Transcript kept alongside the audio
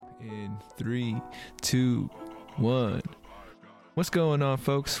In 3, 2, 1. What's going on,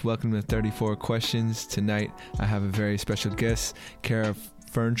 folks? Welcome to 34 Questions. Tonight, I have a very special guest. Kara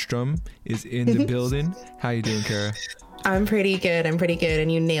Fernstrom is in the building. How you doing, Kara? I'm pretty good.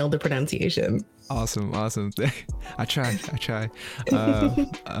 And you nailed the pronunciation. Awesome. I try. For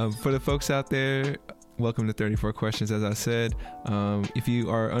the folks out there, welcome to 34 Questions. As I said, if you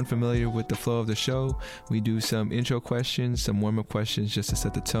are unfamiliar with the flow of the show, we do some intro questions, some warm-up questions just to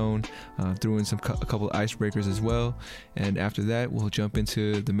set the tone, throw in a couple of icebreakers as well. And after that, we'll jump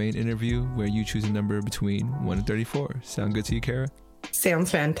into the main interview where you choose a number between 1 and 34. Sound good to you, Kara? Sounds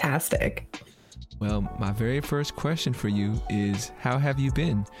fantastic. Well, my very first question for you is, how have you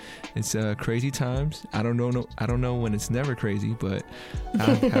been? It's crazy times. I don't know when it's never crazy, but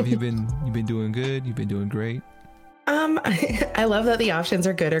how have you been? You've been doing good. You've been doing great. I love that the options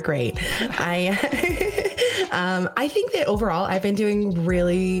are good or great. I think that overall I've been doing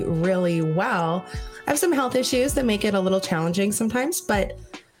really, really well. I have some health issues that make it a little challenging sometimes, but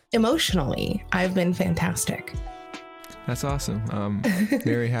emotionally, I've been fantastic. That's awesome. I'm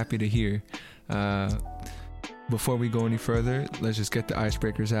very happy to hear. Before we go any further, let's just get the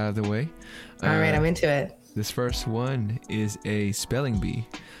icebreakers out of the way. All right, I'm into it. This first one is a spelling bee.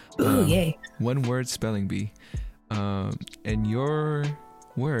 Ooh, yay. One word spelling bee. And your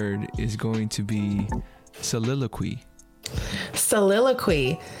word is going to be soliloquy.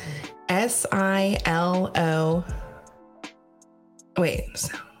 Soliloquy. S-I-L-O.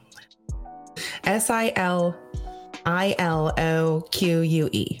 Wait. S-I-L-I-L-O-Q-U-E.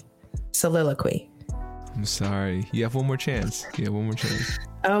 Soliloquy. I'm sorry. You have one more chance.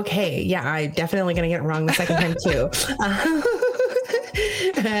 Okay. Yeah, I'm definitely going to get it wrong the second time too.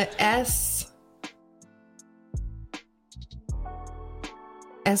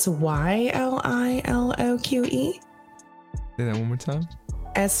 S-Y-L-I-L-O-Q-E. Say that one more time.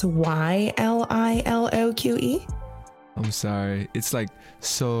 S-Y-L-I-L-O-Q-E. I'm sorry. It's like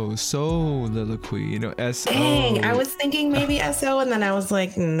soliloquy, S-O. Dang, I was thinking maybe S-O, and then I was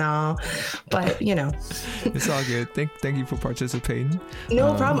like, no. But, It's all good. Thank you for participating.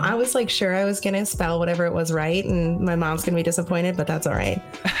 No problem. I was like, sure, I was going to spell whatever it was right, and my mom's going to be disappointed, but that's all right.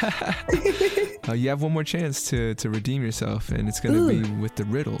 You have one more chance to redeem yourself, and it's going to be with the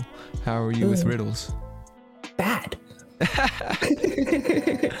riddle. How are you with riddles? Bad.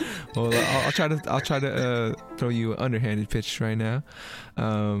 Well, I'll try to throw you an underhanded pitch right now.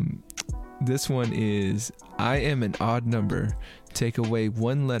 This one is: I am an odd number. Take away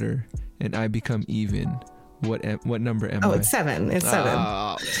one letter, and I become even. What number am I? Oh, it's 7. It's 7.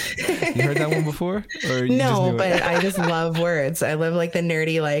 You heard that one before? Or you no, but I just love words. I love like the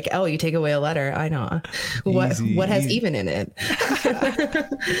nerdy, oh, you take away a letter. I know. What has even in it?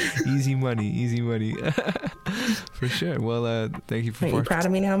 Easy money. For sure. Well, thank you for. Are you proud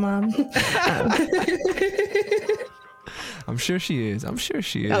of me now, Mom? I'm sure she is. Oh, she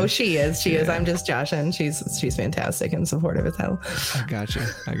is. She is. I'm just joshing. She's fantastic and supportive as hell. I gotcha.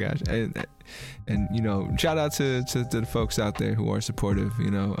 And shout out to the folks out there who are supportive.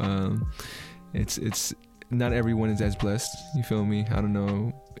 It's not everyone is as blessed. You feel me? I don't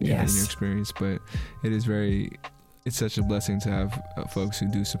know in your experience, but it's such a blessing to have folks who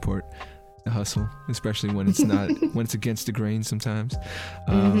do support the hustle, especially when it's not when it's against the grain sometimes.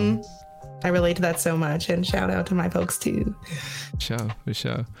 I relate to that so much, and shout out to my folks too. For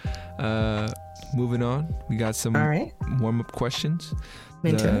sure. Moving on, we got some warm-up questions.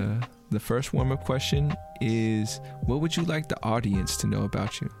 The first warm-up question is, what would you like the audience to know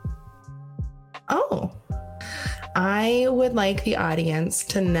about you? Oh, I would like the audience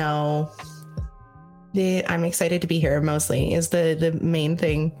to know that I'm excited to be here. Mostly is the main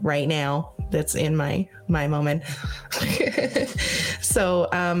thing right now that's in my moment. So,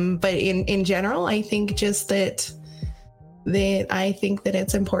 but in general, I think just that I think that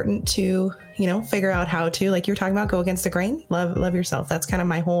it's important to, figure out how to, like you're talking about, go against the grain, love yourself. That's kind of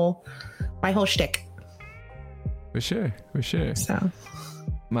my whole shtick. For sure. So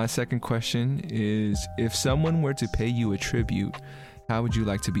my second question is, if someone were to pay you a tribute, how would you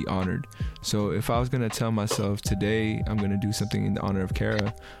like to be honored? So if I was going to tell myself today I'm going to do something in honor of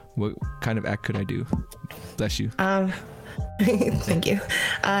Kara, what kind of act could I do? Bless you. Thank you.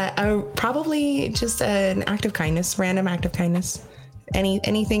 Probably just an act of kindness, random act of kindness.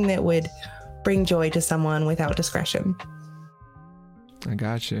 Anything that would bring joy to someone without discretion. I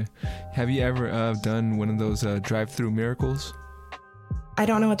gotcha. Have you ever done one of those drive-through miracles? I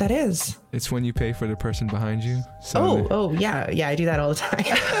don't know what that is. It's when you pay for the person behind you. So yeah, I do that all the time.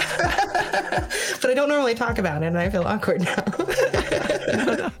 But I don't normally talk about it, and I feel awkward now.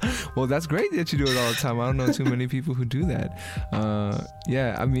 Well, that's great that you do it all the time. I don't know too many people who do that.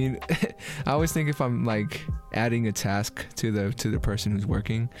 Yeah, I mean, I always think if I'm like adding a task to the person who's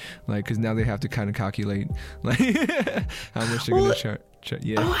working, like, because now they have to kind of calculate like how much they're gonna charge.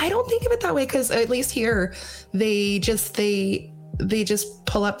 Yeah. Oh, I don't think of it that way, because at least here they just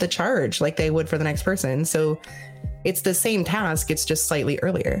pull up the charge like they would for the next person. So it's the same task, it's just slightly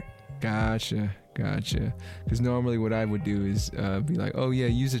earlier. Gotcha. Because normally what I would do is be like, oh yeah,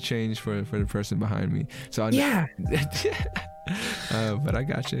 use a change for the person behind me. So yeah. But I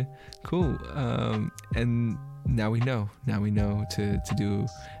gotcha. Cool. And now we know to do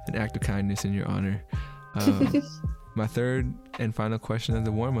an act of kindness in your honor. My third and final question of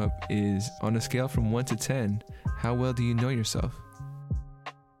the warm-up is, on a scale from 1 to 10, how well do you know yourself?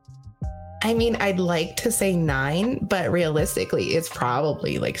 I mean, I'd like to say 9, but realistically, it's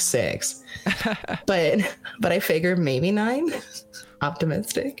probably like 6. but I figure maybe 9.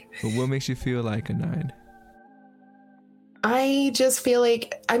 Optimistic. But what makes you feel like a 9? I just feel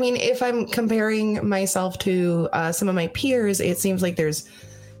like, I mean, if I'm comparing myself to some of my peers, it seems like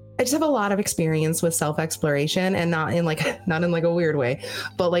I just have a lot of experience with self-exploration, and not in like a weird way,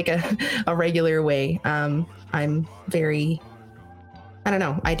 but like a regular way. I'm very, I don't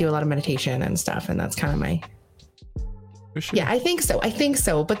know, I do a lot of meditation and stuff, and that's kind of my, For sure. yeah, I think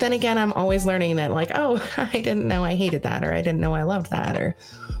so. But then again, I'm always learning that, like, oh, I didn't know I hated that, or I didn't know I loved that, or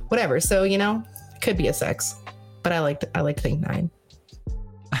whatever. So, you know, it could be a 6, but I like to think 9.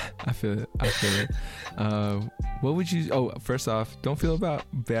 I feel it. What would you? Oh, first off, don't feel bad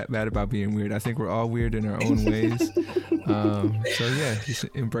about being weird. I think we're all weird in our own ways. So yeah, just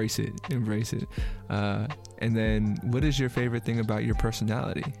embrace it. And then, what is your favorite thing about your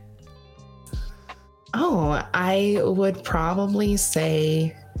personality? Oh, I would probably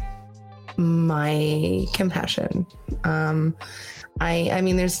say my compassion. I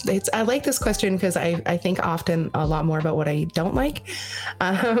mean, I like this question because I think often a lot more about what I don't like.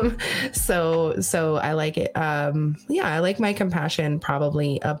 So I like it. Yeah, I like my compassion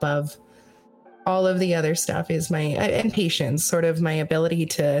probably above all of the other stuff, is and patience, sort of my ability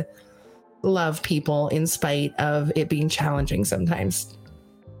to love people in spite of it being challenging sometimes.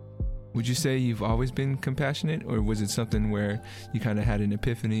 Would you say you've always been compassionate, or was it something where you kind of had an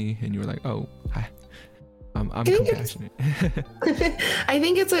epiphany and you were like, oh, I'm compassionate? I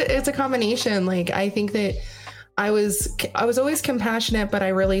think it's a combination. Like, I think that I was always compassionate, but I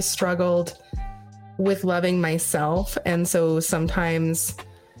really struggled with loving myself. And so sometimes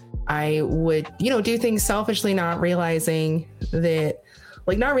I would, do things selfishly, not realizing that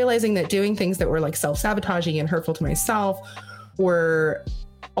doing things that were like self-sabotaging and hurtful to myself were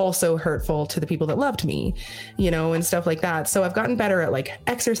also hurtful to the people that loved me, and stuff like that. So I've gotten better at like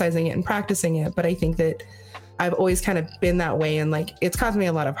exercising it and practicing it, but I think that I've always kind of been that way, and like it's caused me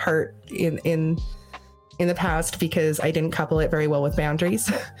a lot of hurt in the past because I didn't couple it very well with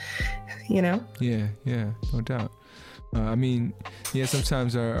boundaries. Yeah, no doubt. I mean, yeah,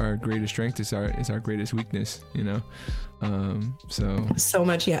 sometimes our greatest strength is our greatest weakness, so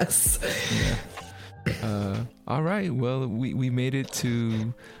much yes. Yeah. All right, well, we made it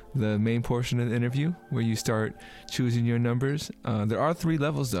to the main portion of the interview where you start choosing your numbers. There are 3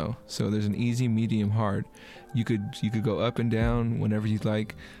 levels though, so there's an easy, medium, hard. You could go up and down whenever you'd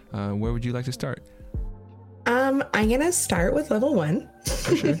like. Where would you like to start? I'm gonna start with level 1.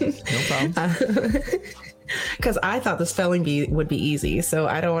 For sure, no problem. Because I thought the spelling bee would be easy, so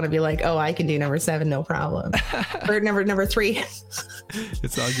I don't want to be like, oh, I can do number 7, no problem, or number 3.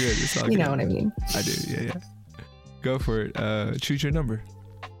 It's all good. You know what I mean? I do. Yeah. Go for it. Choose your number.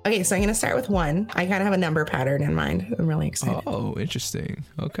 Okay, so I'm gonna start with 1. I kind of have a number pattern in mind. I'm really excited. Oh, interesting.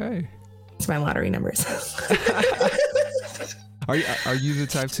 Okay. It's my lottery numbers. Are you the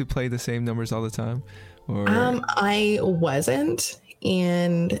type to play the same numbers all the time? Or I wasn't.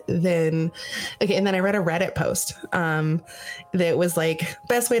 And then I read a Reddit post that was like,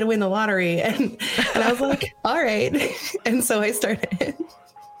 best way to win the lottery. And I was like, all right. And so I started.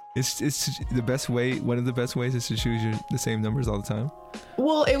 It's the best way. One of the best ways is to choose the same numbers all the time.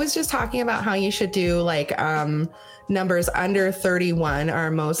 Well, it was just talking about how you should do like numbers under 31 are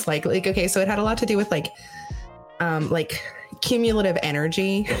most likely. Like, okay, so it had a lot to do with like cumulative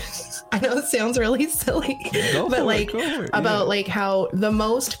energy. I know it sounds really silly, but like about like how the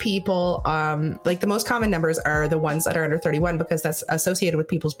most people, like the most common numbers are the ones that are under 31 because that's associated with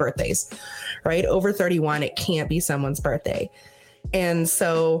people's birthdays, right? Over 31, it can't be someone's birthday. And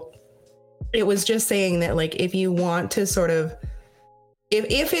so it was just saying that like, if you want to sort of,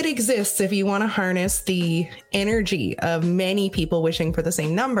 if it exists, if you want to harness the energy of many people wishing for the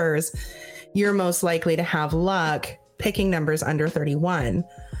same numbers, you're most likely to have luck picking numbers under 31.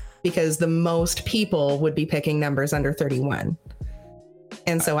 because the most people would be picking numbers under 31.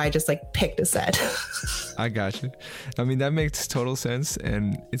 And so I just like picked a set. I got you. I mean, that makes total sense.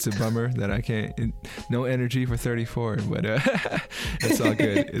 And it's a bummer that I can't, no energy for 34, but it's all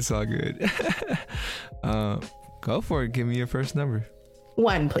good. It's all good. Go for it. Give me your first number.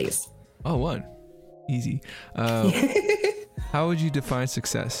 1, please. Oh, 1. Easy. How would you define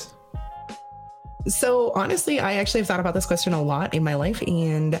success? So honestly, I actually have thought about this question a lot in my life,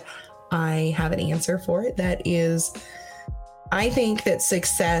 and I have an answer for it. That is, I think that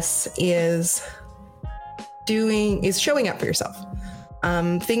success is showing up for yourself.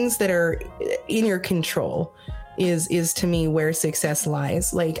 Things that are in your control is to me where success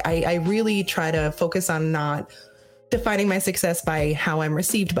lies. Like I really try to focus on not defining my success by how I'm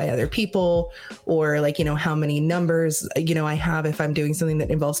received by other people, or like, you know, how many numbers, you know, I have if I'm doing something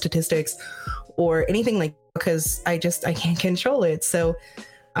that involves statistics or anything like, because I can't control it. So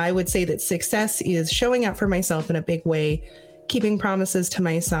I would say that success is showing up for myself in a big way, keeping promises to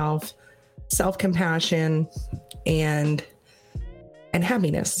myself, self-compassion, and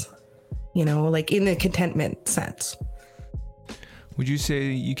happiness, you know, like in the contentment sense. Would you say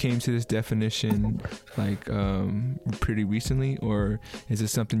you came to this definition like pretty recently, or is it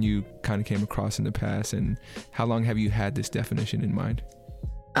something you kind of came across in the past? And how long have you had this definition in mind?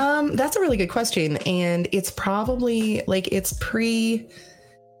 That's a really good question. And it's probably like, it's pre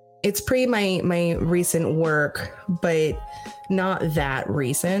my recent work, but not that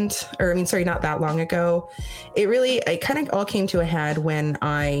recent, or I mean, sorry, not that long ago. It kind of all came to a head when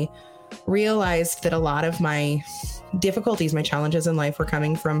I realized that a lot of my difficulties, my challenges in life were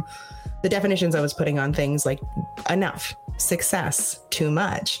coming from the definitions I was putting on things like enough, success, too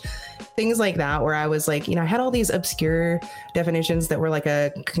much, things like that, where I was like, you know, I had all these obscure definitions that were like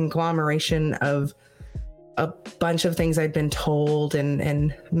a conglomeration of a bunch of things I'd been told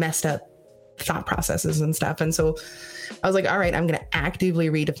and messed up thought processes and stuff. And so I was like, all right, I'm going to actively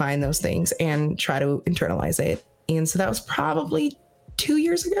redefine those things and try to internalize it. And so that was probably 2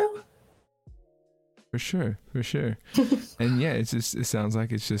 years ago. For sure. And yeah, it sounds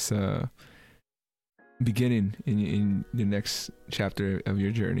like it's just beginning in the next chapter of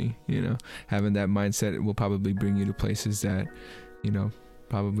your journey. You know, having that mindset will probably bring you to places that, you know,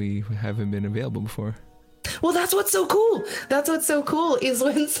 probably haven't been available before. Well, that's what's so cool. That's what's so cool is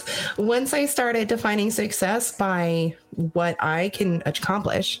once I started defining success by what I can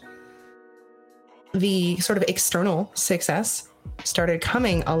accomplish, the sort of external success started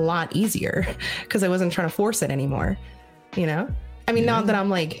coming a lot easier because I wasn't trying to force it anymore. You know, I mean, not that I'm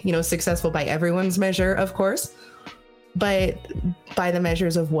like, you know, successful by everyone's measure, of course, but by the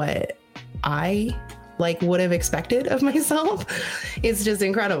measures of what I like would have expected of myself, it's just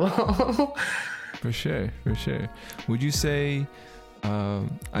incredible. For sure. Would you say,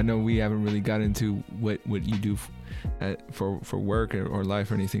 I know we haven't really got into what you do for work or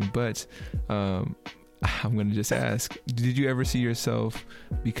life or anything, but I'm going to just ask, did you ever see yourself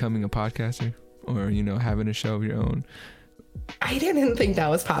becoming a podcaster or, you know, having a show of your own? I didn't think that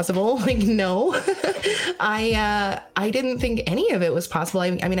was possible. Like, no, I didn't think any of it was possible. I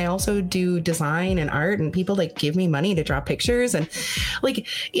mean, I also do design and art, and people like give me money to draw pictures, and like,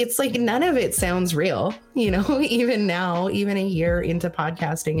 it's like none of it sounds real, you know, even now, even a year into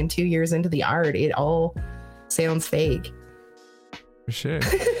podcasting and 2 years into the art, it all sounds fake. For sure.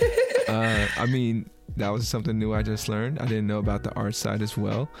 I mean, that was something new I just learned. I didn't know about the art side as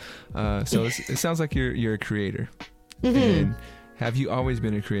well. So it sounds like you're a creator. Mm-hmm. And have you always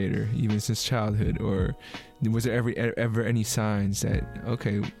been a creator, even since childhood, or was there ever any signs that,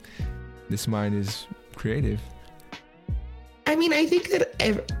 okay, this mind is creative? I mean, I think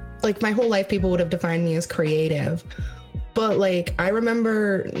that like my whole life, people would have defined me as creative, but like I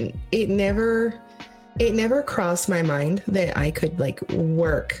remember it never crossed my mind that I could like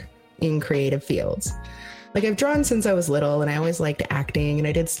work in creative fields. Like I've drawn since I was little, and I always liked acting, and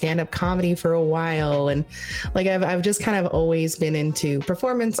I did stand-up comedy for a while, and like I've just kind of always been into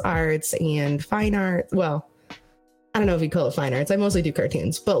performance arts and fine art. Well, I don't know if you call it fine arts. I mostly do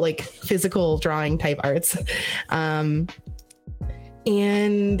cartoons, but like physical drawing type arts. And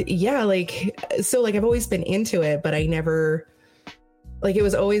yeah, like, so like I've always been into it, but I never, like, it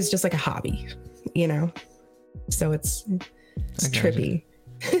was always just like a hobby, you know? So it's trippy.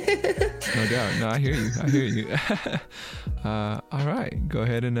 No doubt. No, I hear you. All right, go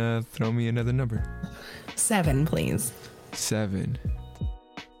ahead and throw me another number. 7, please. 7.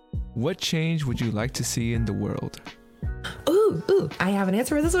 What change would you like to see in the world? Ooh, I have an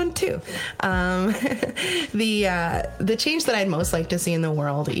answer for this one too. The change that I'd most like to see in the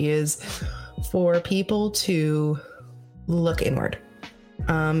world is for people to look inward.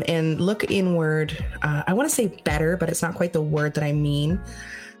 and look inward. I want to say better, but it's not quite the word that I mean.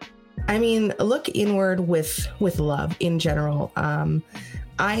 I mean, look inward with love in general.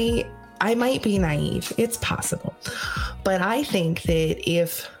 I might be naive. It's possible. But I think that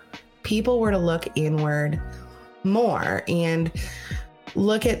if people were to look inward more and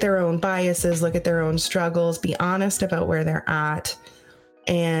look at their own biases, look at their own struggles, be honest about where they're at,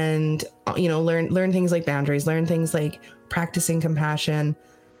 and, you know, learn things like boundaries, learn things like practicing compassion,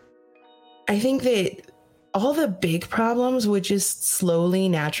 I think that all the big problems would just slowly,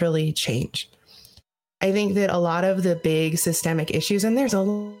 naturally change. I think that a lot of the big systemic issues, and there's a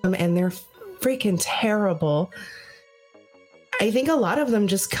lot of them, and they're freaking terrible. I think a lot of them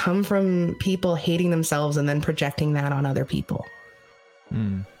just come from people hating themselves and then projecting that on other people.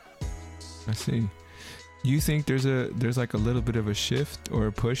 I see. You think there's like a little bit of a shift or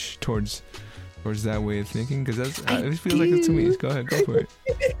a push towards that way of thinking? Because it feels like it to me. Go ahead, go for it.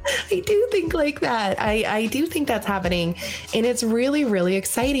 I do think like that. I do think that's happening, and it's really, really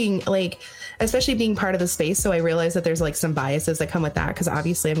exciting. Like, especially being part of the space. So I realize that there's like some biases that come with that, because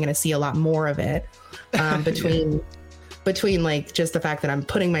obviously I'm going to see a lot more of it between like just the fact that I'm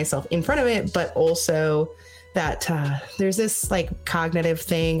putting myself in front of it, but also that there's this like cognitive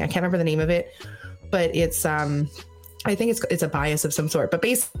thing. I can't remember the name of it, but it's I think it's a bias of some sort. But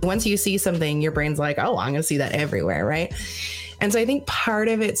basically, once you see something, your brain's like, oh, I'm going to see that everywhere, right? And so I think part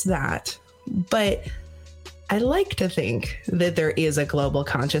of it's that. But I like to think that there is a global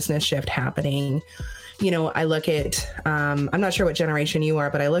consciousness shift happening. You know, I look at, I'm not sure what generation you are,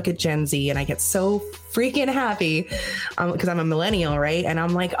 but I look at Gen Z and I get so freaking happy because I'm a millennial, right? And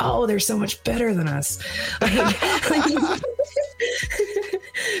I'm like, oh, they're so much better than us.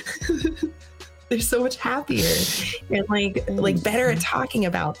 They're so much happier and like better at talking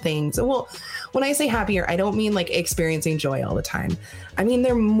about things. Well, when I say happier, I don't mean like experiencing joy all the time. I mean,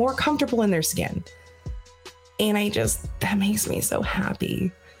 they're more comfortable in their skin. And that makes me so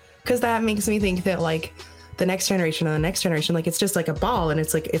happy, because that makes me think that like the next generation and the next generation, like it's just like a ball, and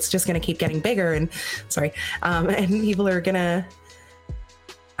it's like, it's just going to keep getting bigger and and people are going to,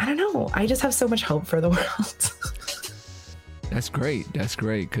 I don't know. I just have so much hope for the world. That's great. That's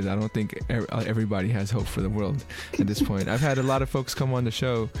great, because I don't think everybody has hope for the world at this point. I've had a lot of folks come on the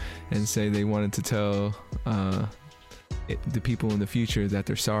show and say they wanted to tell the people in the future that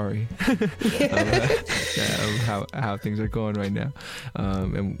they're sorry of how things are going right now,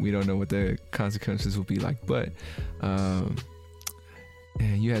 and we don't know what the consequences will be like. But and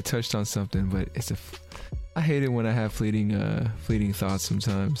you had touched on something, but I hate it when I have fleeting thoughts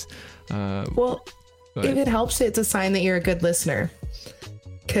sometimes. Well, if it helps, it's a sign that you're a good listener,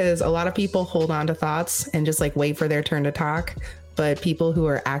 because a lot of people hold on to thoughts and just like wait for their turn to talk. But people who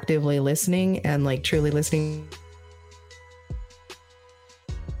are actively listening and like truly listening,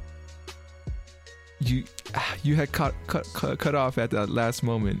 you had cut off at that last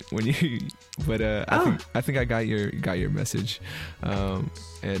moment when you, but I think I got your message,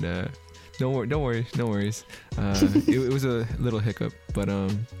 and no worries. It was a little hiccup, but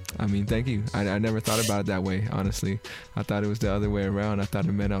I mean, thank you. I never thought about it that way, honestly. I thought it was the other way around. I thought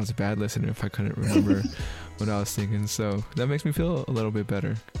it meant I was a bad listener if I couldn't remember what I was thinking. So that makes me feel a little bit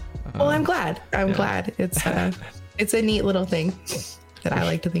better. Well, I'm glad. I'm glad. It's a neat little thing that I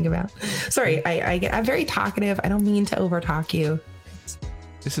like to think about. Sorry, I'm very talkative. I don't mean to overtalk you.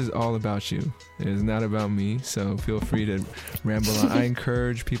 This is all about you. It is not about me. So feel free to ramble on. I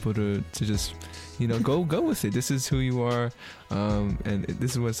encourage people to just, go with it. This is who you are, and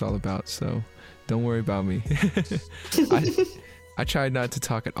this is what it's all about. So don't worry about me. I try not to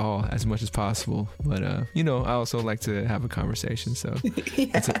talk at all as much as possible, but I also like to have a conversation. So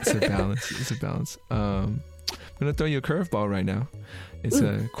it's a balance. It's a balance. I'm gonna throw you a curveball right now. It's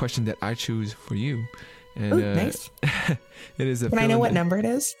a question that I choose for you. And nice. It is a. Can I know what number it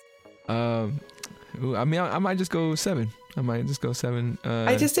is? I mean, I might just go 7. I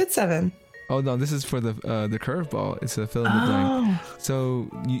just did 7. Oh no, this is for the curveball. It's a fill in the blank. So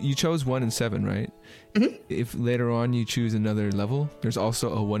you chose 1 and 7, right? Mm-hmm. If later on you choose another level, there's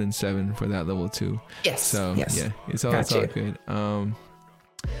also a 1 and 7 for that level too. Yes. So yeah, it's all good.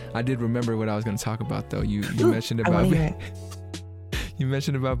 I did remember what I was going to talk about though. You mentioned about you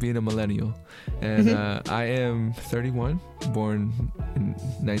mentioned about being a millennial, and I am 31, born in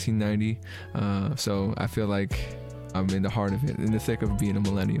 1990. So I feel like I'm in the heart of it, in the thick of being a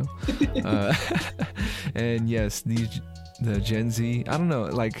millennial. And yes, the Gen Z, I don't know,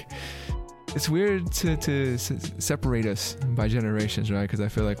 like it's weird to separate us by generations, right? Because I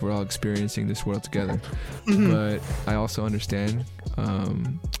feel like we're all experiencing this world together. Mm-hmm. But I also understand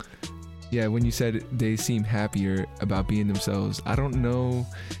Yeah, when you said they seem happier about being themselves, I don't know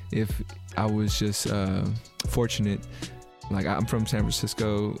if I was just fortunate. Like, I'm from San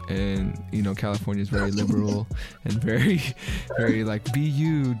Francisco, and you know, California is very liberal and very, very like, be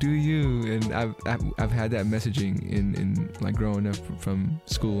you, do you. And I've had that messaging in like growing up from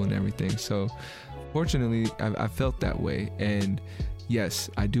school and everything. So fortunately, I felt that way. And yes,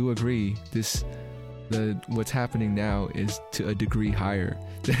 I do agree. What's happening now is to a degree higher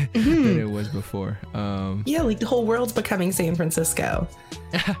than it was before. Yeah, like the whole world's becoming San Francisco.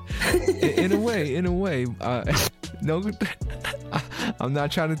 in a way. No, I'm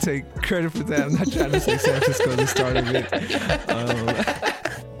not trying to take credit for that. I'm not trying to say San Francisco the start of it.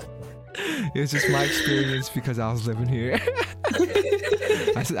 It's just my experience because I was living here.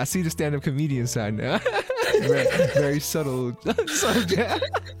 I see the stand-up comedian side now. Very subtle subject.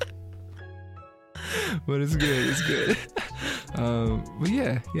 But it's good. But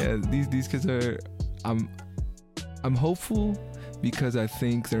yeah, these kids are. I'm hopeful because I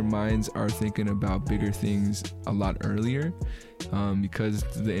think their minds are thinking about bigger things a lot earlier. Because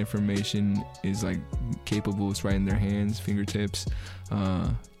the information is like capable, it's right in their hands, fingertips.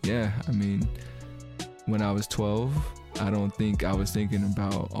 Yeah, I mean, when I was 12, I don't think I was thinking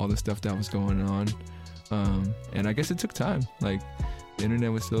about all the stuff that was going on. And I guess it took time. Like, the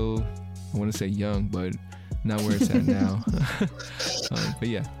internet was still, I want to say young, but not where it's at now. But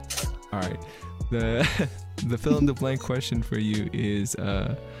yeah, all right. The fill in the blank question for you is,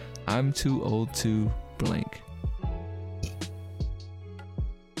 I'm too old to blank.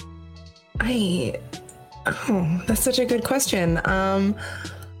 That's such a good question. I'm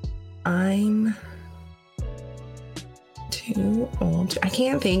too old. I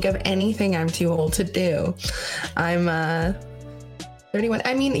can't think of anything I'm too old to do. I'm 31.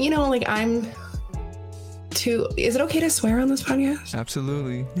 I mean, you know, like I'm too. Is it okay to swear on this podcast?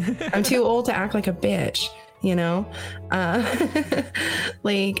 Absolutely. I'm too old to act like a bitch. You know,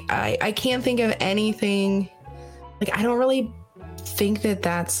 like I can't think of anything. Like, I don't really think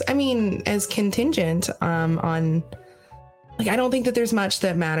that's, I mean, as contingent on, like, I don't think that there's much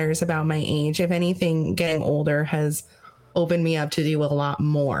that matters about my age. If anything, getting older has opened me up to do a lot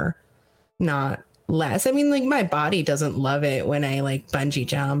more, not less. I mean, like, my body doesn't love it when I like bungee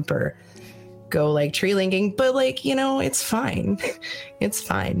jump or go like tree linking, but like, you know, it's fine. It's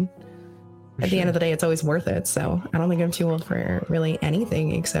fine. At the end of the day, it's always worth it. So I don't think I'm too old for really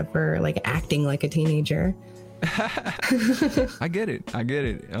anything except for like acting like a teenager. I get it.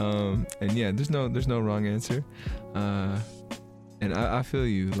 And yeah, there's no wrong answer. And I feel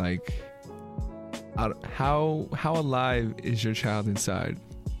you. Like, how alive is your child inside?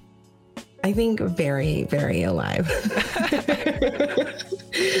 I think very, very alive.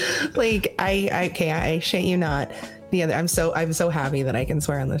 Like, I shit you not. I'm so happy that I can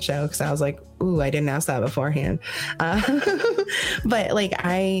swear on the show, because I was like, ooh, I didn't ask that beforehand. But like,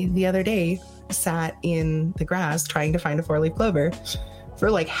 the other day sat in the grass trying to find a 4-leaf clover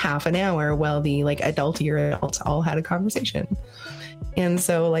for like half an hour while the like adults all had a conversation. And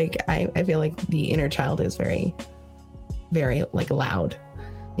so like, I feel like the inner child is very, very like loud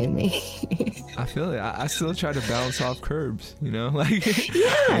in me. I feel it. I still try to bounce off curbs, you know, like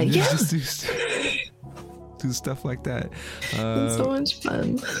just do stuff like that. It's so much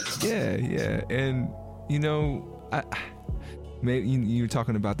fun. Yeah. And you know, maybe you're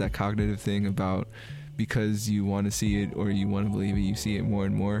talking about that cognitive thing about because you want to see it or you want to believe it, you see it more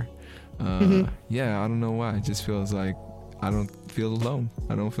and more. Yeah, I don't know why. It just feels like I don't feel alone.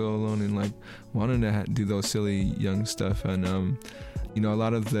 I don't feel alone in like wanting to do those silly young stuff. And you know, a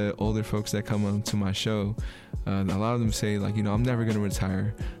lot of the older folks that come on to my show, a lot of them say like, you know, I'm never going to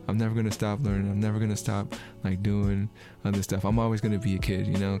retire. I'm never going to stop learning. I'm never going to stop like doing other stuff. I'm always going to be a kid,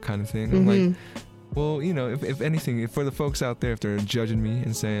 you know, kind of thing. I'm like, well, you know, if anything, for the folks out there, if they're judging me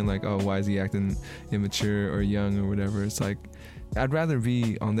and saying like, oh, why is he acting immature or young or whatever, it's like, I'd rather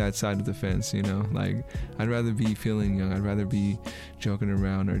be on that side of the fence, you know, like I'd rather be feeling young. I'd rather be joking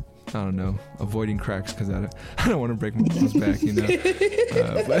around or, I don't know, avoiding cracks because I don't want to break my mom's back, you know.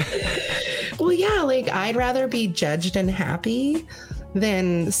 Well, yeah, like I'd rather be judged and happy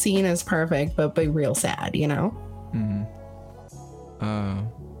than seen as perfect but be real sad, you know.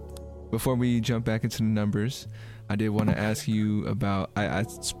 Before we jump back into the numbers, I did want to ask you about, I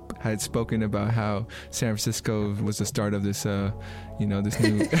had spoken about how San Francisco was the start of this, you know, this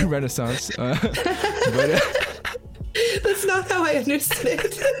new renaissance. But that's not how I understood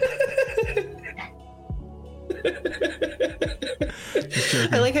it.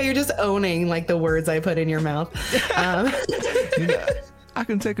 I like how you're just owning like the words I put in your mouth. You know, I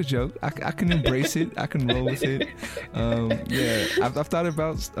can take a joke. I can embrace it. I can roll with it. Yeah, I've thought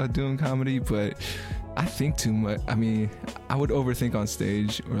about doing comedy, but I think too much. I mean, I would overthink on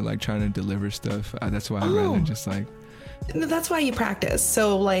stage or like trying to deliver stuff. That's why I'd rather just like. That's why you practice.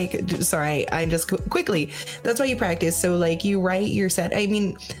 So like, sorry, I just quickly. That's why you practice. So like, you write your set. I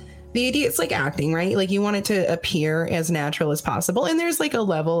mean, the idea, it's like acting, right? Like you want it to appear as natural as possible. And there's like a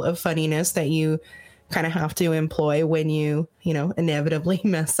level of funniness that you kind of have to employ when you know, inevitably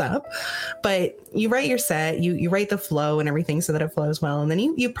mess up. But you write your set, you write the flow and everything so that it flows well. And then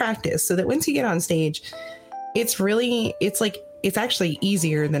you practice so that once you get on stage, it's actually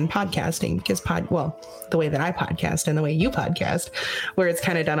easier than podcasting because the way that I podcast and the way you podcast, where it's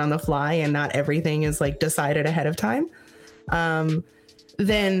kind of done on the fly and not everything is like decided ahead of time.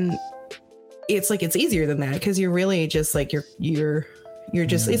 Then it's like, it's easier than that because you're really just like, you're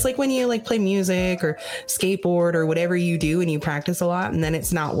just, it's like when you like play music or skateboard or whatever you do and you practice a lot and then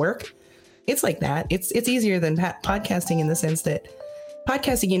it's not work. It's like that. It's easier than podcasting in the sense that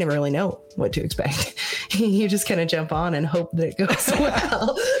podcasting, you never really know what to expect. You just kind of jump on and hope that it goes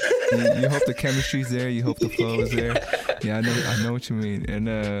well. You hope the chemistry's there. You hope the flow is there. Yeah, I know what you mean.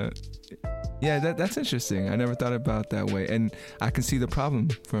 And yeah, that's interesting. I never thought about it that way. And I can see the problem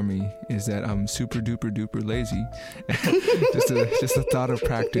for me is that I'm super duper duper lazy. just the thought of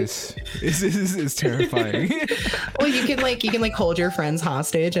practice is terrifying. Well, you can hold your friends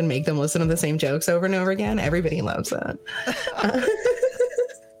hostage and make them listen to the same jokes over and over again. Everybody loves that.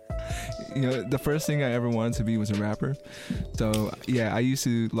 You know, the first thing I ever wanted to be was a rapper. So yeah, I used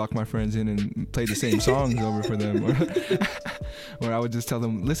to lock my friends in and play the same songs over for them. Or I would just tell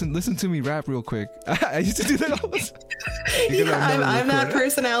them, listen to me rap real quick. I used to do that all the time. Yeah, I'm that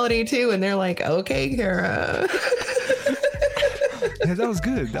personality too. And they're like, okay, Kara. Yeah, that was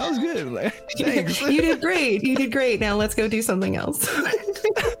good. Like, thanks. You did great. Now let's go do something else.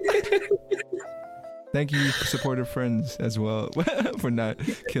 Thank you, supportive friends, as well, for not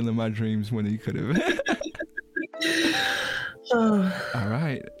killing my dreams when you could have. All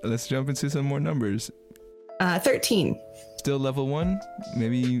right, let's jump into some more numbers. 13. Still level 1?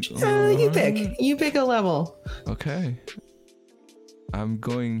 Maybe you pick a level. Okay. I'm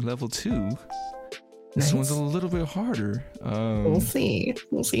going level 2. This one's a little bit harder. We'll see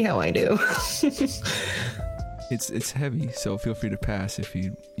how I do. It's heavy, so feel free to pass if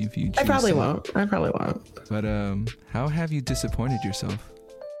you choose. I probably won't. But how have you disappointed yourself?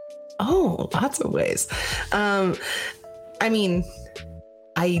 Oh, lots of ways. I mean,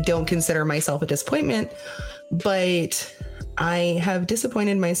 I don't consider myself a disappointment, but I have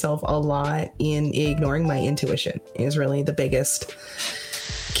disappointed myself a lot in ignoring my intuition is really the biggest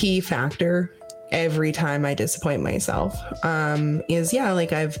key factor every time I disappoint myself.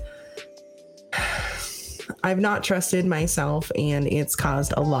 I've not trusted myself and it's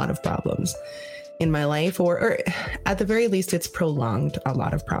caused a lot of problems in my life, or at the very least, it's prolonged a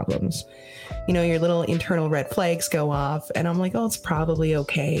lot of problems. You know, your little internal red flags go off and I'm like, oh, it's probably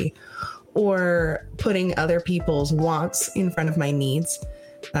okay. Or putting other people's wants in front of my needs.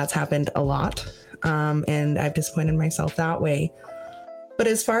 That's happened a lot. And I've disappointed myself that way. But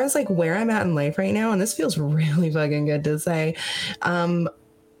as far as like where I'm at in life right now, and this feels really fucking good to say,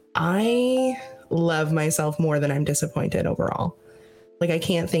 I love myself more than I'm disappointed overall. Like I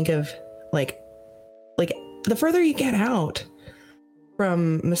can't think of like the further you get out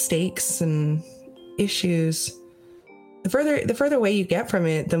from mistakes and issues, the further away you get from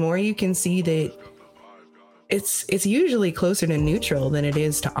it, the more you can see that it's usually closer to neutral than it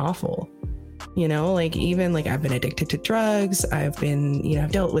is to awful. You know, like even like I've been addicted to drugs. I've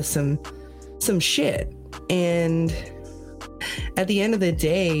dealt with some shit, and at the end of the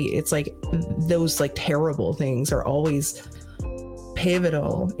day, it's like those like terrible things are always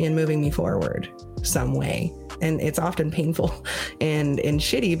pivotal in moving me forward some way. And it's often painful and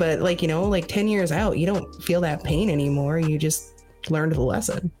shitty, but like, you know, like 10 years out, you don't feel that pain anymore. You just learned the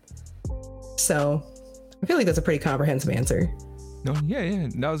lesson. So I feel like that's a pretty comprehensive answer. No, yeah.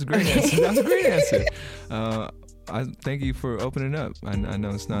 That was a great answer. I thank you for opening up. I know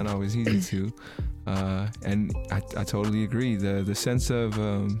it's not always easy to, and I totally agree. The sense of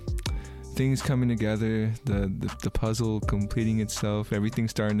things coming together, the puzzle completing itself, everything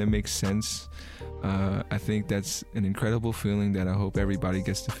starting to make sense. I think that's an incredible feeling that I hope everybody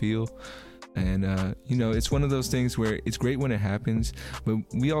gets to feel. And you know, it's one of those things where it's great when it happens, but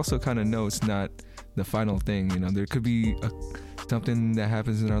we also kind of know it's not the final thing. You know, there could be something that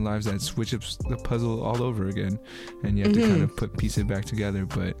happens in our lives that switches the puzzle all over again, and you have to kind of piece it back together.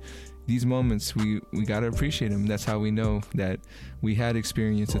 But these moments, we got to appreciate them. That's how we know that we had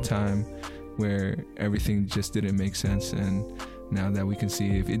experienced a time where everything just didn't make sense, and now that we can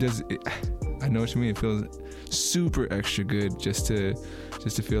see if it does. I know what you mean. It feels super extra good just to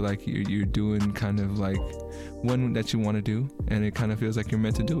feel like you're doing kind of like one that you want to do, and it kind of feels like you're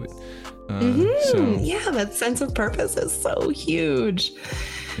meant to do it. So yeah, that sense of purpose is so huge.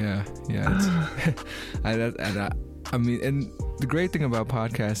 Yeah. I mean, and the great thing about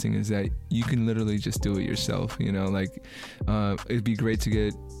podcasting is that you can literally just do it yourself. You know, like it'd be great to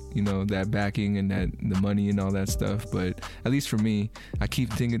get, you know, that backing and that the money and all that stuff. But at least for me, I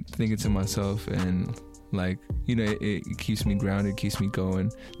keep thinking to myself, and like, you know, it keeps me grounded, keeps me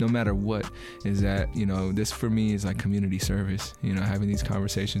going no matter what. Is that, you know, this for me is like community service, you know, having these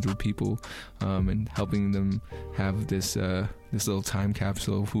conversations with people and helping them have this little time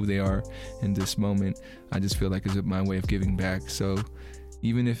capsule of who they are in this moment. I just feel like it's my way of giving back. So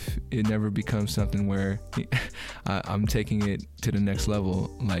even if it never becomes something where I'm taking it to the next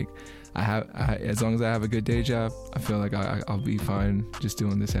level, like as long as I have a good day job, I feel like I'll be fine just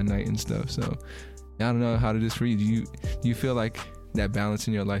doing this at night and stuff. So I don't know how to just read. Do you feel like that balance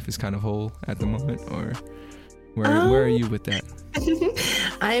in your life is kind of whole at the moment, or where are you with that?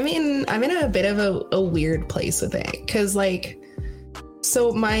 I'm in a bit of a weird place with it, because like,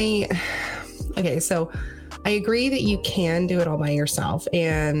 so I agree that you can do it all by yourself,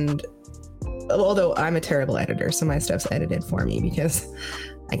 and although I'm a terrible editor, so my stuff's edited for me because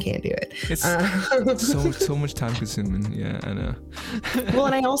I can't do it. It's so much time consuming. Yeah, I know. Well,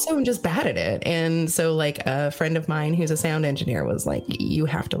 and I also am just bad at it. And so like a friend of mine who's a sound engineer was like, you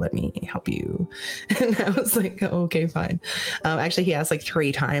have to let me help you. And I was like, okay, fine. Actually, he asked like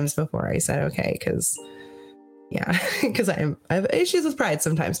 3 times before I said okay, because I have issues with pride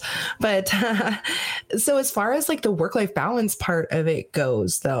sometimes. But so as far as like the work-life balance part of it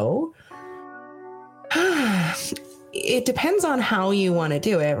goes, though, it depends on how you want to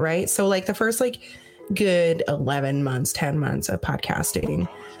do it, right? So like the first like good 10 months of podcasting,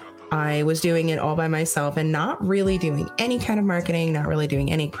 I was doing it all by myself and not really doing any kind of marketing, not really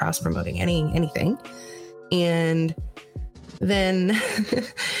doing any cross promoting, anything. And then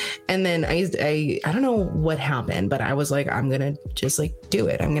I don't know what happened, but I was like, I'm going to just like do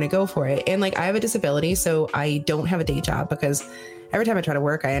it. I'm going to go for it. And like, I have a disability, so I don't have a day job, because every time I try to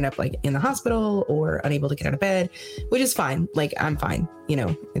work, I end up like in the hospital or unable to get out of bed, which is fine. Like, I'm fine. You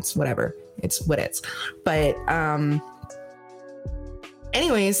know, it's whatever. It's what it's. But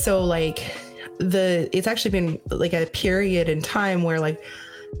anyways, so like it's actually been like a period in time where like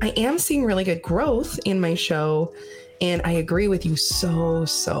I am seeing really good growth in my show. And I agree with you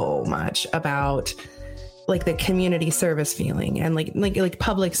so much about like the community service feeling and like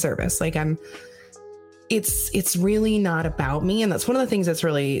public service. Like it's really not about me. And that's one of the things that's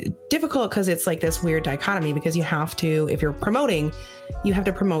really difficult, because it's like this weird dichotomy, because you have to, if you're promoting, you have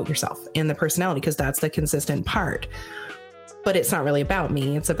to promote yourself and the personality, because that's the consistent part. But it's not really about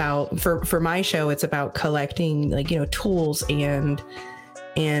me. It's about, for my show, it's about collecting like, you know, tools and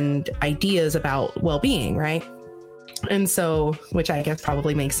ideas about well-being, right? And so, which I guess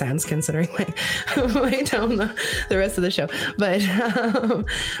probably makes sense considering my tone the rest of the show.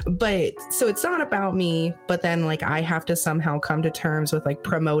 But so it's not about me, but then like I have to somehow come to terms with like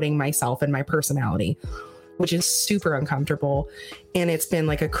promoting myself and my personality, which is super uncomfortable. And it's been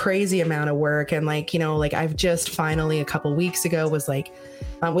like a crazy amount of work. And like, you know, like I've just finally a couple weeks ago was like,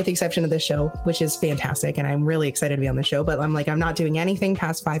 with the exception of this show, which is fantastic, and I'm really excited to be on the show, but I'm like, I'm not doing anything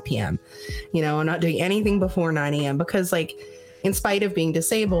past 5 p.m. You know, I'm not doing anything before 9 a.m. because like, in spite of being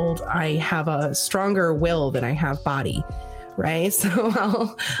disabled, I have a stronger will than I have body, right? So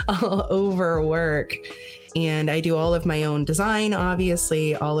I'll overwork, and I do all of my own design,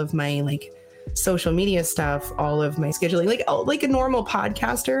 obviously, all of my like social media stuff, all of my scheduling, like a normal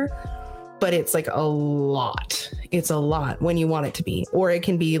podcaster. But it's like a lot. It's a lot when you want it to be. Or it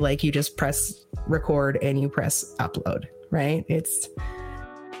can be like you just press record and you press upload, right? It's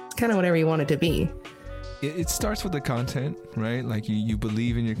kind of whatever you want it to be. It starts with the content, right? Like you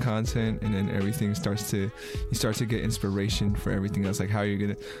believe in your content, and then everything you start to get inspiration for everything else. Like how you're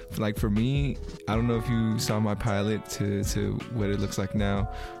gonna, like for me, I don't know if you saw my pilot to what it looks like now,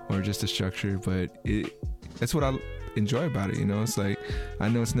 or just the structure, but that's what I enjoy about it. You know, it's like, I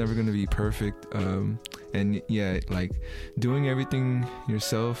know it's never going to be perfect. And yeah, like doing everything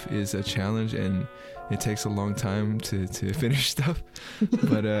yourself is a challenge, and it takes a long time to finish stuff.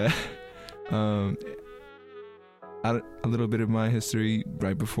 But, a little bit of my history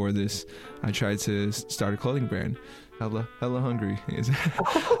right before this, I tried to start a clothing brand, Hella Hungry.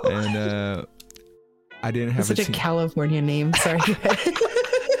 And, I didn't have such a California name. Sorry.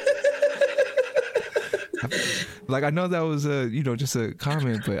 Like, I know that was just a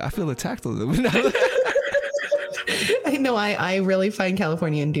comment, but I feel attacked a little bit. I No, I really find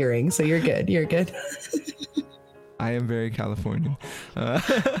California endearing. So you're good. You're good. I am very Californian.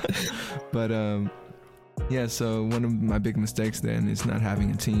 But yeah, so one of my big mistakes then is not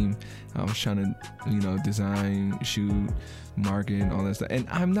having a team. I was trying to, design, shoot, market, all that stuff, and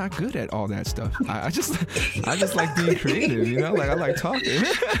I'm not good at all that stuff. I just like being creative, like I like talking.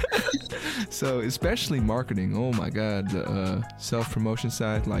 So especially marketing, oh my god, the self-promotion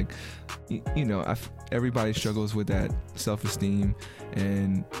side, like everybody struggles with that self-esteem,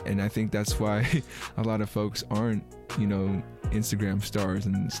 and I think that's why a lot of folks aren't Instagram stars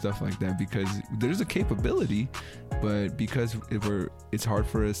and stuff like that, because there's a capability, but because it's hard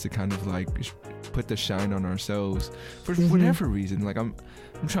for us to kind of like put the shine on ourselves for whatever reason. Like I'm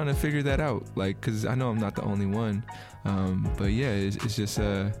trying to figure that out, like, because I know I'm not the only one, but yeah, it's just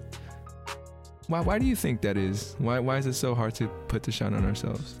why do you think that is? Why is it so hard to put the shine on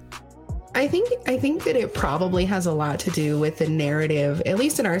ourselves? I think that it probably has a lot to do with the narrative, at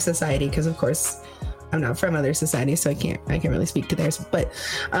least in our society, because of course I'm not from other societies, so I can't really speak to theirs. But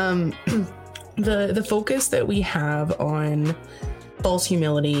the focus that we have on false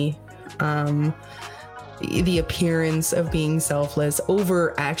humility, the appearance of being selfless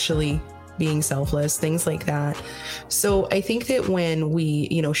over actually being selfless, things like that. So I think that when we,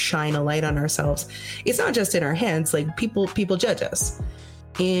 shine a light on ourselves, it's not just in our heads. Like people judge us,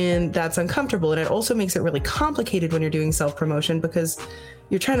 and that's uncomfortable. And it also makes it really complicated when you're doing self-promotion, because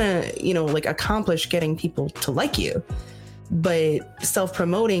you're trying to, accomplish getting people to like you. But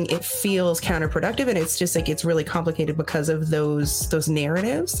self-promoting, it feels counterproductive, and it's just like, it's really complicated because of those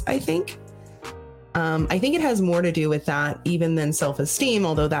narratives, I think. I think it has more to do with that even than self-esteem,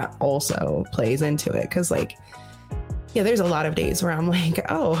 although that also plays into it. Because there's a lot of days where I'm like,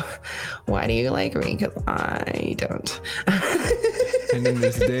 oh, why do you like me? Because I don't. And then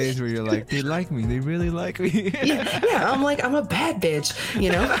there's days where you're like, they like me. They really like me. yeah. I'm like, I'm a bad bitch,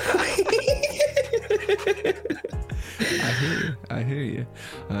 I hear you.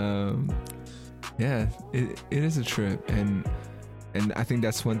 Yeah, it is a trip. And I think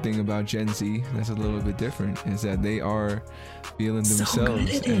that's one thing about Gen Z that's a little bit different, is that they are feeling themselves. So good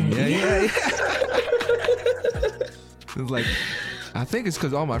at it. Yeah. It's like, I think it's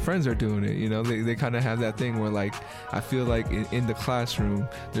because all my friends are doing it. They kind of have that thing where, like, I feel like in the classroom,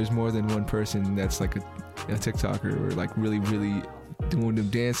 there's more than one person that's like a TikToker, or like really, really doing them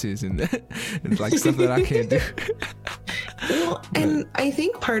dances and like stuff that I can't do. Well, and I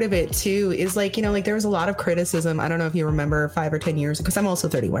think part of it too is like, there was a lot of criticism. I don't know if you remember 5 or 10 years, because I'm also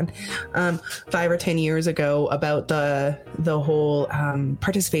 31, 5 or 10 years ago, about the whole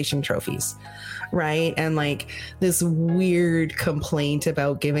participation trophies. Right. And like this weird complaint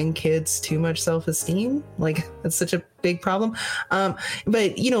about giving kids too much self-esteem. Like, that's such a big problem. But,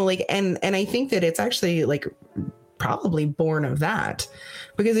 and I think that it's actually like probably born of that,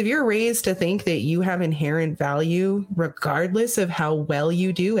 because if you're raised to think that you have inherent value, regardless of how well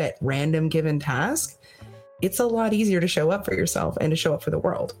you do at random given tasks, it's a lot easier to show up for yourself and to show up for the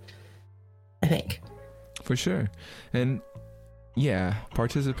world, I think. For sure. And yeah,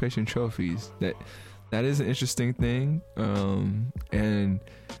 participation trophies, that is an interesting thing. And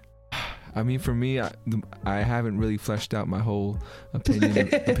I mean, for me, I haven't really fleshed out my whole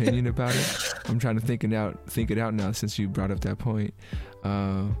opinion about it. I'm trying to think it out now since you brought up that point.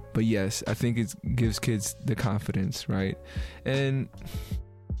 But yes, I think it gives kids the confidence, right? And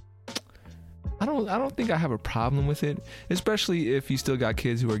I don't think I have a problem with it, especially if you still got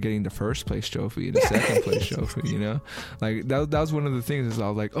kids who are getting the first place trophy and the second place trophy, like that was one of the things, is I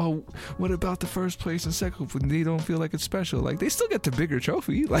was like, oh, what about the first place and second when they don't feel like it's special? Like, they still get the bigger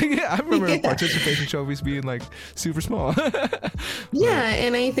trophy. Like, I remember participation trophies being like super small.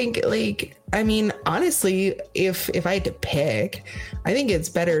 And I think, like, I mean, honestly, if I had to pick, I think it's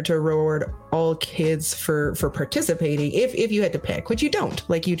better to reward all kids for participating, if you had to pick, which you don't,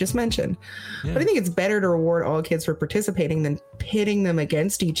 like you just mentioned. Yeah. But I think it's better to reward all kids for participating than pitting them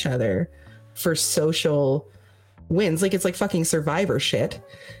against each other for social wins. Like, it's like fucking Survivor shit,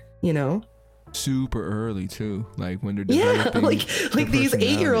 Super early too, like when they're developing. like these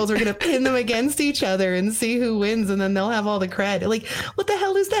 8-year-olds are gonna pin them against each other and see who wins, and then they'll have all the cred. Like, what the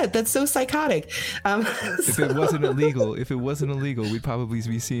hell is that? That's so psychotic. If it wasn't illegal, we'd probably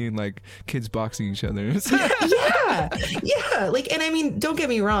be seeing like kids boxing each other. yeah. Like, and I mean, don't get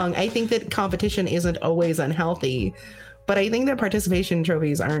me wrong, I think that competition isn't always unhealthy, but I think that participation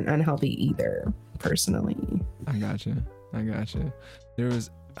trophies aren't unhealthy either, personally. I gotcha. There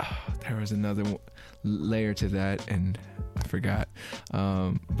was another layer to that, and I forgot.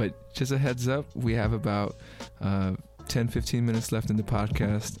 But just a heads up, we have about 10-15 minutes left in the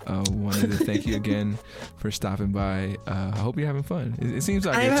podcast. Wanted to thank you again for stopping by. I hope you're having fun. It seems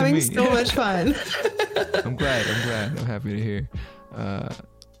like I'm it to having me. so much fun. I'm glad. I'm happy to hear.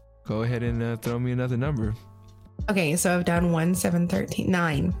 Go ahead and throw me another number. Okay, so I've done 1, 7, 13,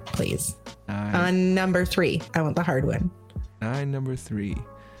 9, please. 9. Number 3. I want the hard one. 9, number 3.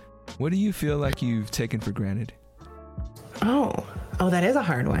 What do you feel like you've taken for granted? Oh, that is a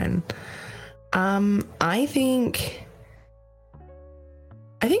hard one. I think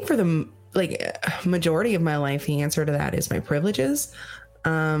for the majority of my life, the answer to that is my privileges.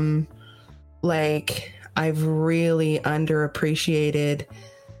 I've really underappreciated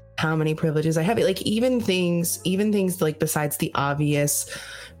how many privileges I have. Like even things like besides the obvious,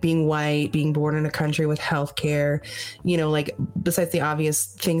 being white, being born in a country with healthcare, like besides the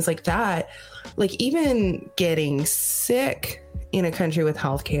obvious things like that, like even getting sick in a country with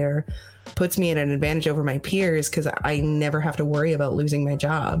healthcare puts me at an advantage over my peers because I never have to worry about losing my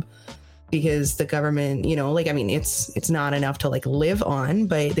job because the government, it's not enough to live on,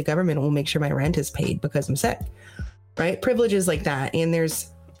 but the government will make sure my rent is paid because I'm sick, right? Privileges like that. And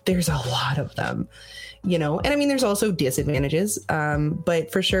there's a lot of them, and I mean, there's also disadvantages.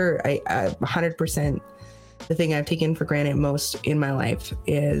 But for sure, I 100%, the thing I've taken for granted most in my life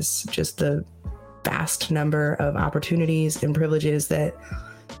is just the vast number of opportunities and privileges that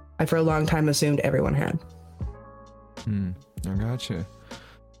I for a long time assumed everyone had. I gotcha.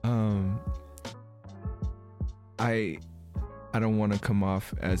 I don't want to come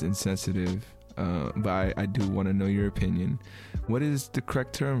off as insensitive, but I do want to know your opinion. What is the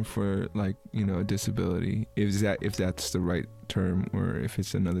correct term for a disability? If that's the right term or if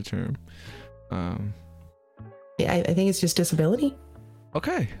it's another term? Yeah, I think it's just disability.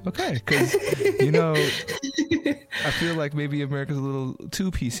 Okay. Because, I feel like maybe America's a little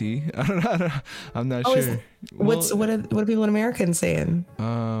too PC. I don't know. I'm not sure. What are people in America saying?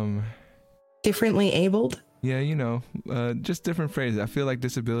 Differently abled? Yeah, just different phrases. I feel like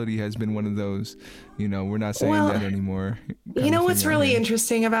disability has been one of those, we're not saying that anymore. What's really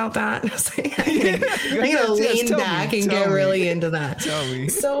interesting about that? I'm going to lean back and get really into that. Tell me.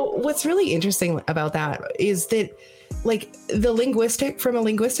 So what's really interesting about that is that from a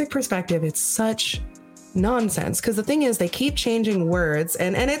linguistic perspective, it's such nonsense because the thing is they keep changing words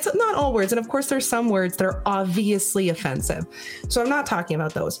and it's not all words, and of course there's some words that are obviously offensive, so I'm not talking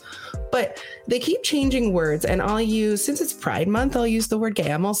about those, but they keep changing words. And since it's Pride Month, I'll use the word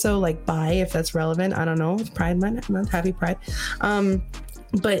gay. I'm also bi if that's relevant. I don't know, it's Pride Month, happy Pride,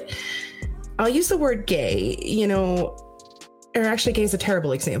 but I'll use the word gay, or actually gay is a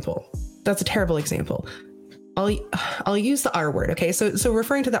terrible example. That's a terrible example. I'll use the R word. Okay. So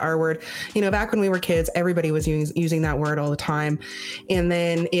referring to the R word, back when we were kids, everybody was using that word all the time. And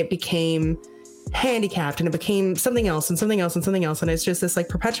then it became handicapped and it became something else and something else and something else. And it's just this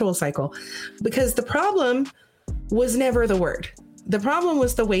perpetual cycle because the problem was never the word. The problem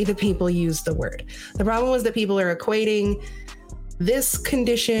was the way that people use the word. The problem was that people are equating this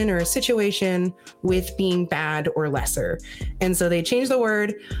condition or a situation with being bad or lesser. And so they change the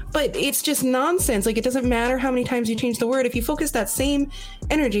word, but it's just nonsense. It doesn't matter how many times you change the word. If you focus that same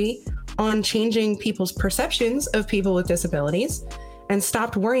energy on changing people's perceptions of people with disabilities and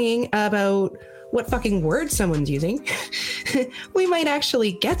stopped worrying about what fucking word someone's using, we might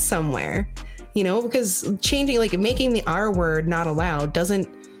actually get somewhere, because changing, making the R word not allowed doesn't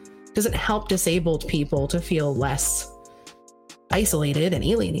help disabled people to feel less isolated and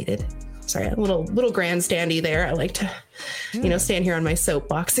alienated. Sorry, a little grandstandy there. I like to, stand here on my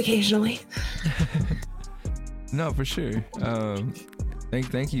soapbox occasionally. No, for sure.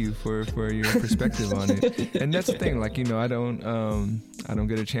 Thank you for your perspective on it. And that's the thing, I don't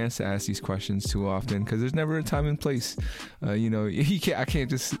get a chance to ask these questions too often because there's never a time and place. I can't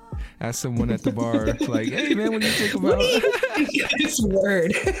just ask someone at the bar hey man, what do you think about this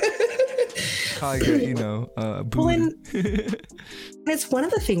word? Well, it's one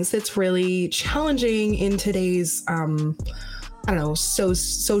of the things that's really challenging in today's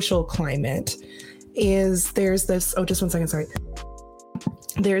social climate is there's this just one second, sorry,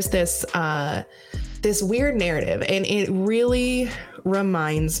 there's this weird narrative, and it really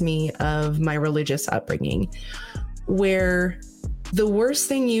reminds me of my religious upbringing, where the worst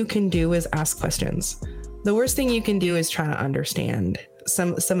thing you can do is ask questions. The worst thing you can do is try to understand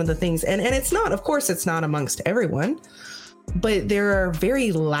some of the things. And it's not, of course, it's not amongst everyone, but there are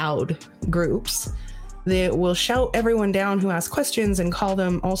very loud groups that will shout everyone down who asks questions and call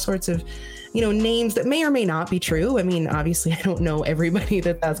them all sorts of, names that may or may not be true. I mean, obviously, I don't know everybody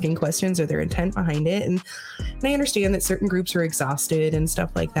that's asking questions or their intent behind it. And I understand that certain groups are exhausted and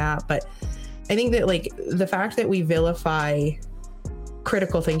stuff like that. But I think that like the fact that we vilify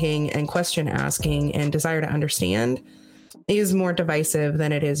critical thinking and question asking and desire to understand is more divisive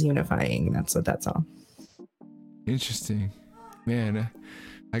than it is unifying. That's all. Interesting, man.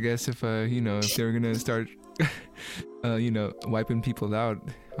 I guess if if they're gonna start wiping people out,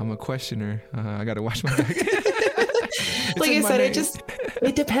 I'm a questioner. I gotta watch my back. Like I said,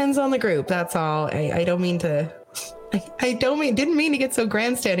 it depends on the group. That's all. I don't mean to. Didn't mean to get so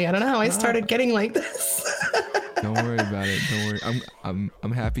grandstanding. I don't know how I started getting like this. Don't worry about it. Don't worry.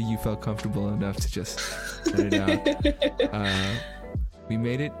 I'm happy you felt comfortable enough to just let it out. We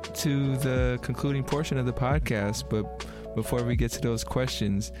made it to the concluding portion of the podcast, but before we get to those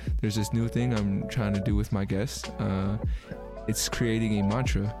questions, there's this new thing I'm trying to do with my guests. It's creating a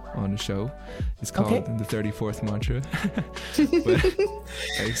mantra on the show. It's called the 34th mantra. But,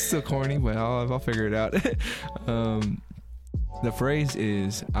 it's still corny, but I'll figure it out. The phrase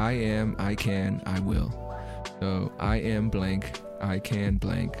is, I am, I can, I will. So I am blank, I can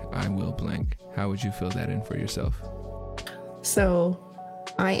blank, I will blank. How would you fill that in for yourself? So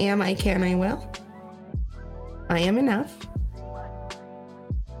I am, I can, I will. I am enough.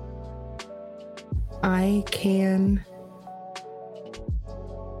 I can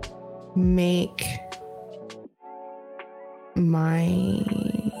make my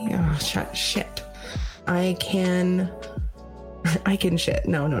shit. I can shit.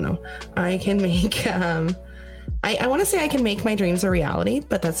 No. I can make I want to say I can make my dreams a reality,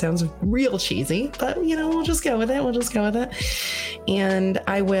 but that sounds real cheesy, but we'll just go with it. And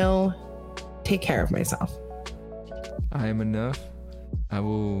I will take care of myself. I am enough.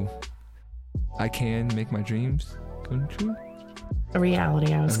 I can make my dreams come true. A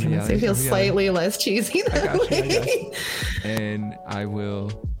reality, I was going to say. Feels slightly less cheesy that way. And I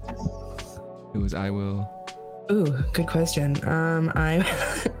will. Ooh, good question.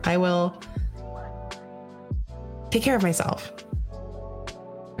 I will take care of myself.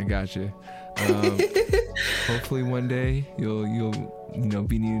 I got you. Hopefully one day you'll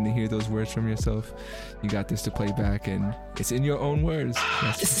be needing to hear those words from yourself. You got this to play back, and it's in your own words.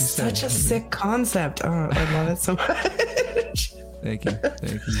 It's such a sick concept. Oh, I love it so much. Thank you.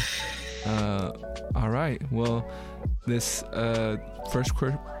 All right. Well, this first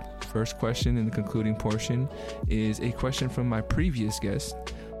question in the concluding portion is a question from my previous guest.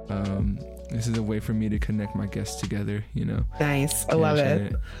 This is a way for me to connect my guests together, Nice. I love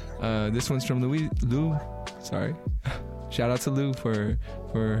it. This one's from Lou. Sorry. Shout out to Lou for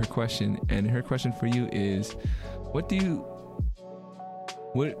her question. And her question for you is, what do you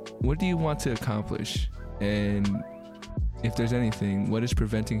want to accomplish? And if there's anything, what is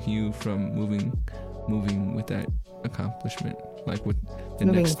preventing you from moving with that accomplishment? Like with the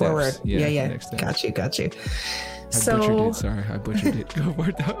moving next forward. Steps. Yeah. Next steps. Got you. I butchered it. Go for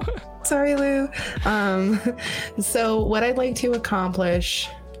it though. Sorry, Lou. So what I'd like to accomplish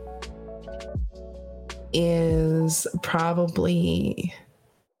is probably...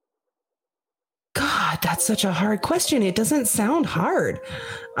 God, that's such a hard question. It doesn't sound hard.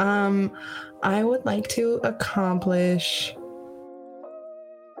 I would like to accomplish...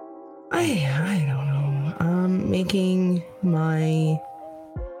 I don't know. Making my...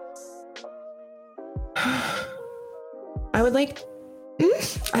 I would like...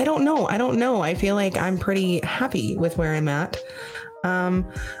 I don't know. I feel like I'm pretty happy with where I'm at.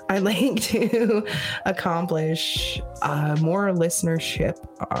 I'd like to accomplish more listenership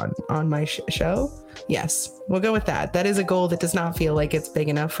on my show. Yes, we'll go with that. That is a goal that does not feel like it's big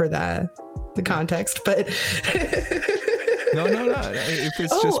enough for the context, but no. If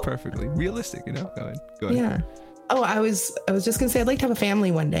it's just perfectly realistic, Go ahead. Yeah. Oh, I was just gonna say I'd like to have a family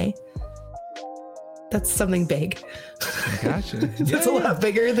one day. That's something big. I gotcha. That's a lot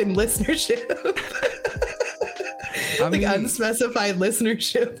bigger than listenership. Unspecified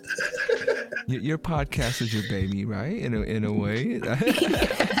listenership. Your podcast is your baby, right? In a way.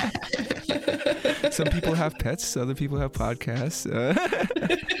 Some people have pets, other people have podcasts.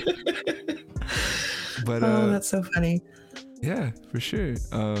 But that's so funny. Yeah, for sure.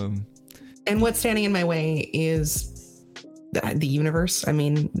 And what's standing in my way is the universe. I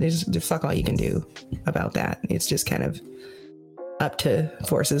mean, there's fuck all you can do about that. It's just kind of up to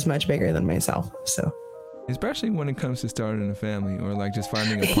forces much bigger than myself. So, especially when it comes to starting a family or like just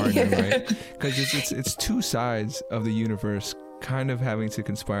finding a partner, right? Because it's two sides of the universe kind of having to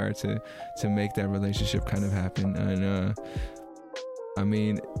conspire to make that relationship kind of happen. And I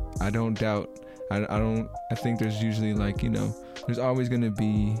mean, I don't doubt. I think there's usually there's always going to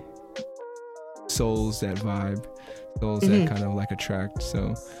be souls that vibe, souls that kind of like attract.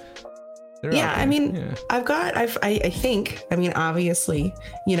 So They're Yeah, out I there. mean, Yeah. I think, I mean, obviously,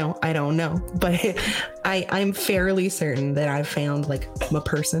 I don't know, but I'm fairly certain that I've found like a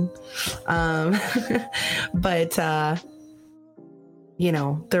person. But,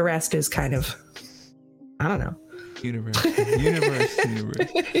 the rest is kind of, I don't know. Universe. Yeah,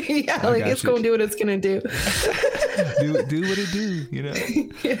 I like got it's you. going to do what it's going to do. do what it do,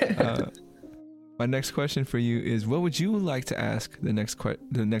 Yeah. My next question for you is, what would you like to ask the next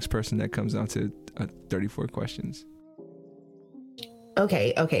person that comes down to 34 questions?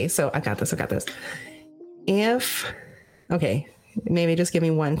 Okay. So I got this. Maybe just give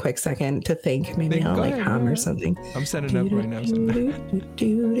me one quick second to think. Maybe I'll like hum or something. I'm setting up right now.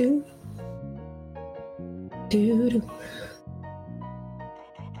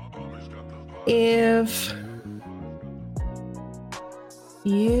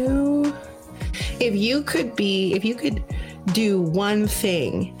 If you could do one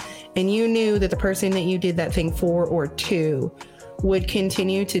thing and you knew that the person that you did that thing for or to would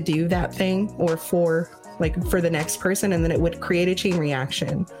continue to do that thing or for the next person, and then it would create a chain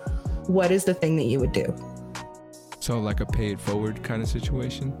reaction, what is the thing that you would do? So like a pay it forward kind of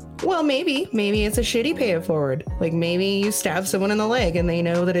situation? Well, maybe it's a shitty pay it forward. Like maybe you stab someone in the leg and they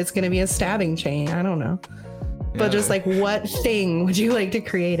know that it's going to be a stabbing chain. I don't know. Yeah. But just like, what thing would you like to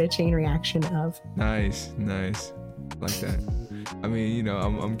create a chain reaction of? Nice. Like that. I mean,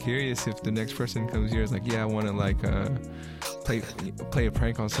 I'm curious if the next person comes here is like, yeah, I want to like play a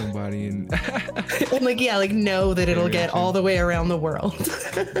prank on somebody and and know that it'll get all the way around the world.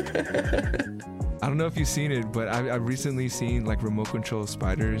 I don't know if you've seen it, but I've recently seen like remote control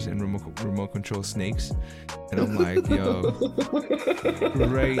spiders and remote control snakes, and I'm like, yo,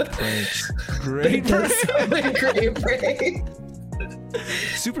 great pranks. Great pranks.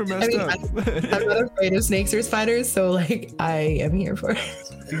 Super messed up. I'm not afraid of snakes or spiders, so like I am here for it.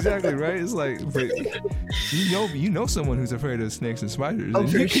 Exactly, right? It's like, but you know someone who's afraid of snakes and spiders. Oh,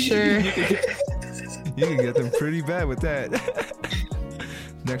 and for sure. You can get them pretty bad with that.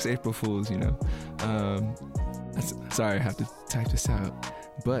 Next April Fools, sorry, I have to type this out.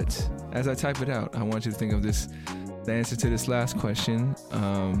 But as I type it out, I want you to think of the answer to this last question.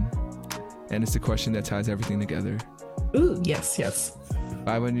 And it's the question that ties everything together. Ooh, yes.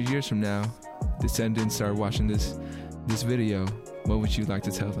 500 years from now, descendants are watching this video. What would you like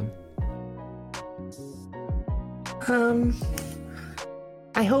to tell them?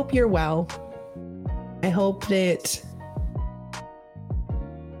 I hope you're well. I hope that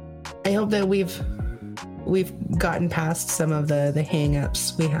we've gotten past some of the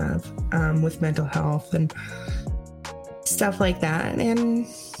hang-ups we have with mental health and stuff like that, and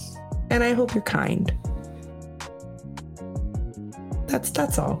I hope you're kind.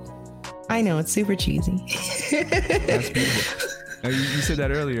 That's all. I know it's super cheesy. That's beautiful. You said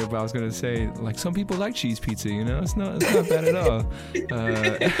that earlier, but I was gonna say, like, some people like cheese pizza. It's not bad at all.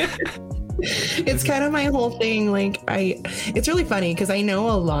 It's kind of my whole thing. Like, it's really funny because I know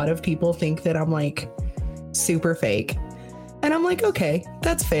a lot of people think that I'm like super fake, and I'm like, okay,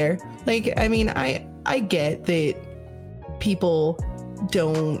 that's fair. Like, I mean, I get that people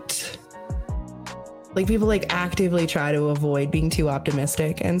don't like, people like actively try to avoid being too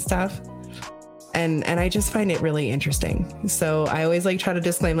optimistic and stuff. And I just find it really interesting. So I always like try to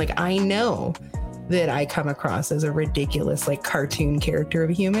disclaim, like, I know that I come across as a ridiculous, like, cartoon character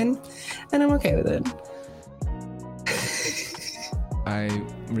of a human, and I'm okay with it. I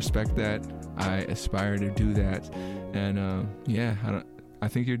respect that. I aspire to do that. And I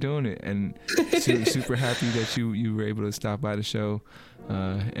think you're doing it. And super happy that you were able to stop by the show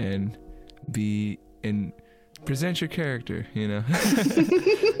and present your character,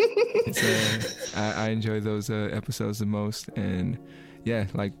 I enjoy those episodes the most. And yeah,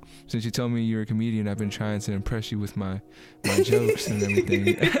 like, since you told me you're a comedian, I've been trying to impress you with my jokes and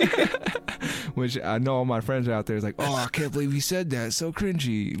everything. Which I know all my friends are out there is like, oh, I can't believe you said that, so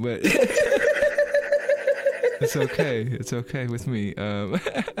cringy. But it's okay with me.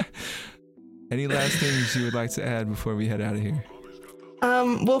 Any last things you would like to add before we head out of here?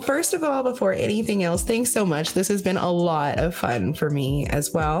 Well, first of all, before anything else, thanks so much. This has been a lot of fun for me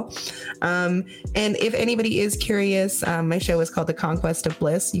as well. And if anybody is curious, my show is called The Conquest of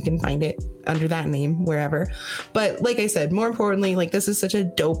Bliss. You can find it under that name wherever. But like I said, more importantly, like, this is such a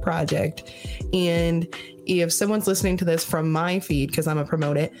dope project. And if someone's listening to this from my feed, because I'm gonna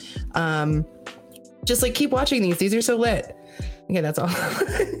promote it, just like keep watching these. These are so lit. Okay, that's all.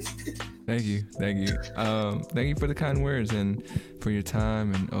 Thank you. Thank you for the kind words and for your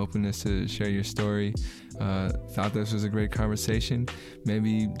time and openness to share your story. Thought this was a great conversation.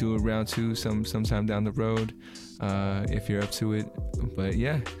 Maybe do a round two sometime down the road if you're up to it. But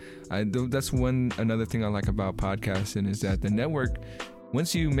yeah, That's another thing I like about podcasting is that the network,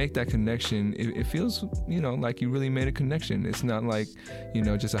 once you make that connection, it feels, like you really made a connection. It's not like,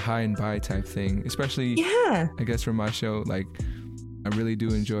 just a high and by type thing, especially, I guess for my show, like I really do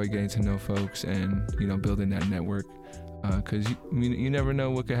enjoy getting to know folks and, building that network. Cause you never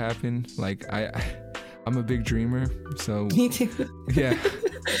know what could happen. Like I'm a big dreamer, so me too. Yeah,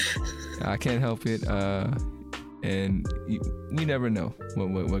 I can't help it. And you never know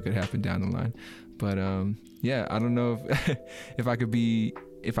what could happen down the line. But I don't know if I could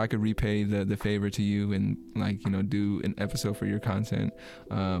repay the favor to you and do an episode for your content.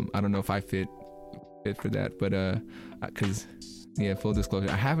 I don't know if I fit for that, but because full disclosure,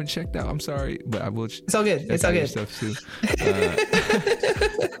 I haven't checked out. I'm sorry, but I will. It's all good. It's all good. Stuff too.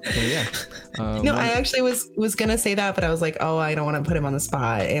 No, I actually was gonna say that, but I was like, oh, I don't want to put him on the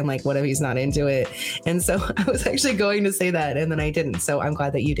spot, and like, what if he's not into it? And so I was actually going to say that, and then I didn't. So I'm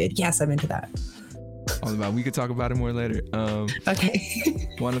glad that you did. Yes, I'm into that. All about. We could talk about it more later. Okay.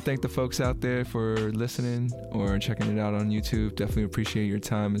 Want to thank the folks out there for listening or checking it out on YouTube. Definitely appreciate your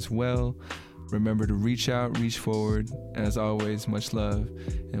time as well. Remember to reach out, reach forward. As always, much love,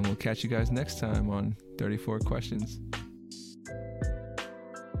 and we'll catch you guys next time on 34 Questions.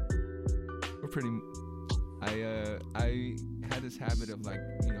 I had this habit of